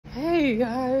Hey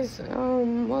guys,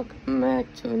 welcome back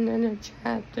to another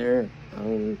chapter.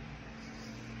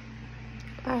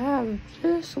 I have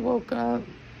just woke up.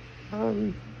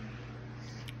 I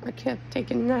kept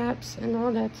taking naps and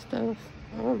all that stuff.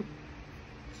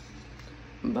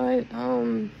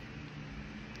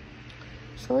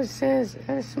 So it says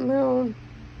SML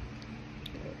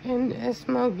and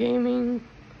SML Gaming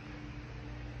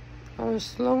are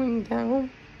slowing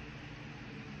down.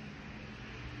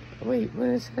 Wait, what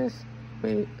is this?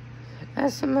 Wait,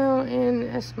 SML and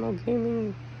SML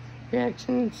Gaming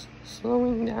Reactions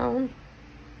slowing down.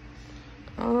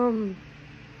 The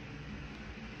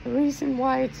reason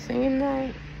why it's saying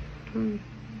that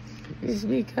is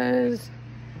because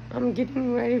I'm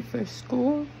getting ready for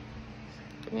school,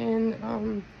 and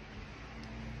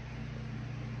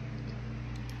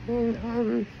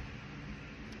we're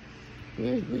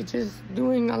just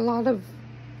doing a lot of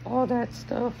all that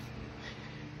stuff.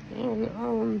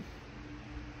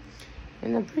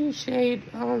 And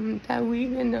appreciate that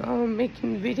we've been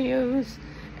making videos,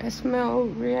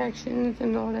 SML reactions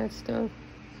and all that stuff.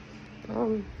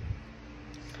 All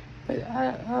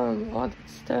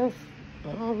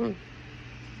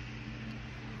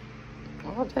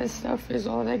that stuff is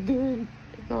all that good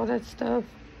and all that stuff.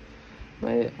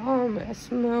 But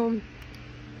SML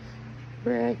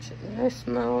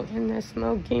and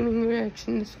SML Gaming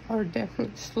Reactions are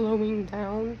definitely slowing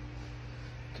down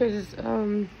because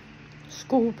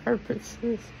school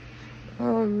purposes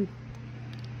and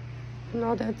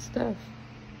all that stuff.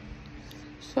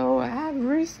 So I have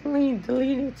recently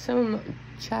deleted some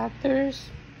chapters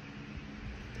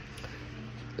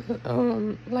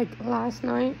like last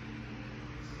night.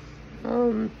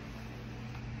 It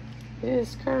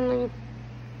is currently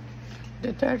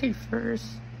the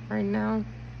 31st right now.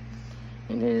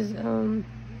 It is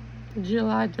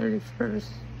July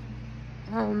 31st.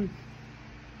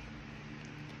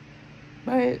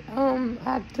 But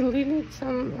I deleted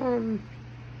some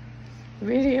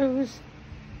videos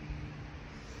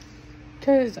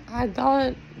because I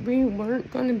thought we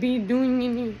weren't going to be doing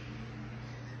any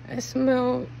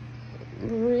SML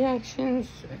reactions,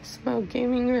 SML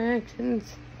Gaming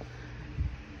Reactions,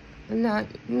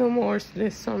 no more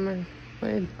this summer.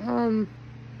 But I'm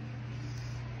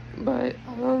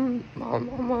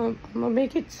gonna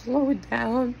make it slow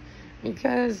down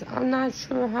because I'm not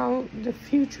sure how the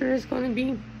future is gonna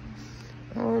be.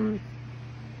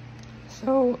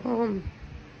 So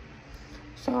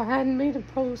I had made a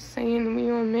post saying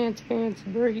we on maintenance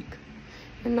break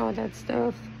and all that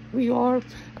stuff. We are.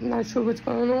 I'm not sure what's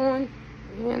going on,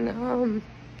 and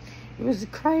it was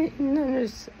quite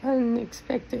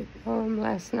unexpected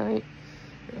last night.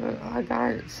 I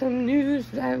got some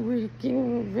news that we're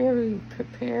getting very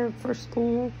prepared for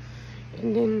school,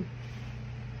 and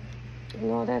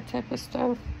all that type of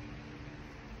stuff.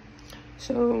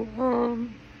 So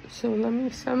let me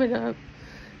sum it up.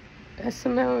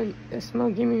 SML and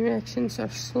SML Gaming Reactions are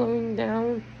slowing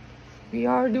down. We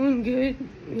are doing good.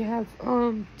 We have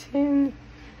 10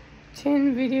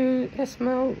 video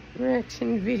SML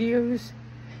reaction videos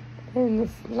and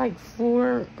like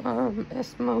 4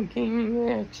 SML Gaming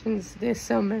Reactions this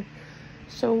summer.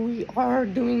 So we are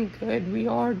doing good. We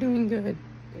are doing good.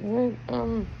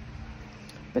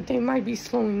 But they might be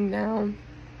slowing down.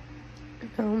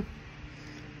 So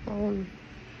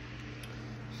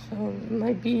it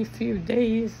might be a few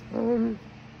days.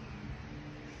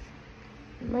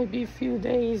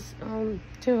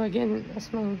 Till I get an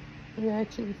SML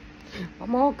reaction.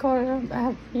 I'm all caught up. I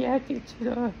have reacted to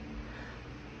the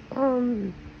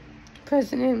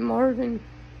President Marvin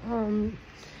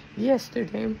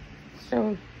yesterday,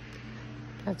 so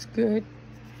that's good.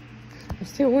 I'm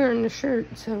still wearing the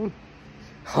shirt, so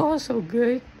also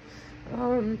good.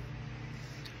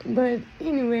 But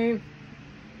anyway,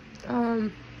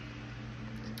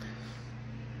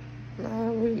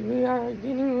 we are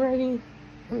getting ready.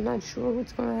 I'm not sure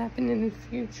what's going to happen in the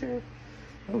future,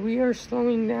 but we are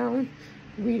slowing down.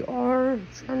 We are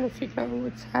trying to figure out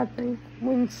what's happening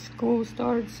when school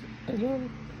starts again,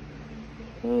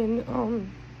 and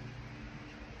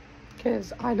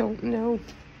because I don't know,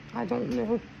 but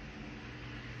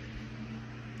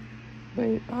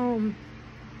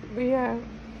yeah,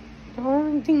 the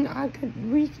only thing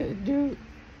we could do,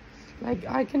 like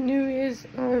I can do, is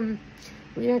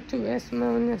react to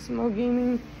SML and SML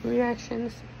Gaming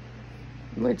Reactions,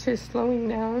 which is slowing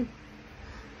down,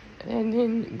 and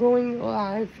then going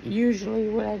live, usually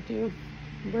what I do.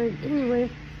 But anyway,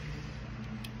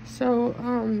 so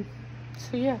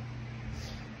yeah,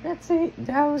 that's it.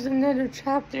 That was another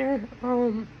chapter.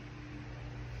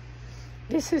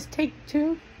 This is take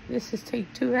two. This is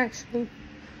take two, actually.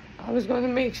 I was gonna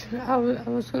make I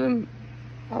was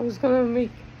gonna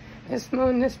make SML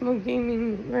and SML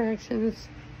Gaming Reactions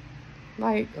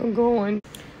like going.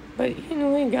 But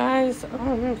anyway, guys,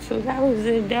 so that was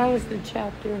it. That was the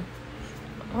chapter.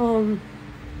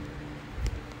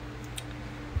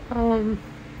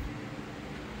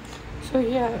 So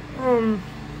yeah,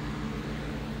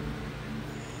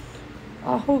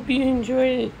 I hope you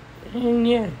enjoyed it, and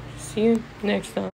yeah, see you next time.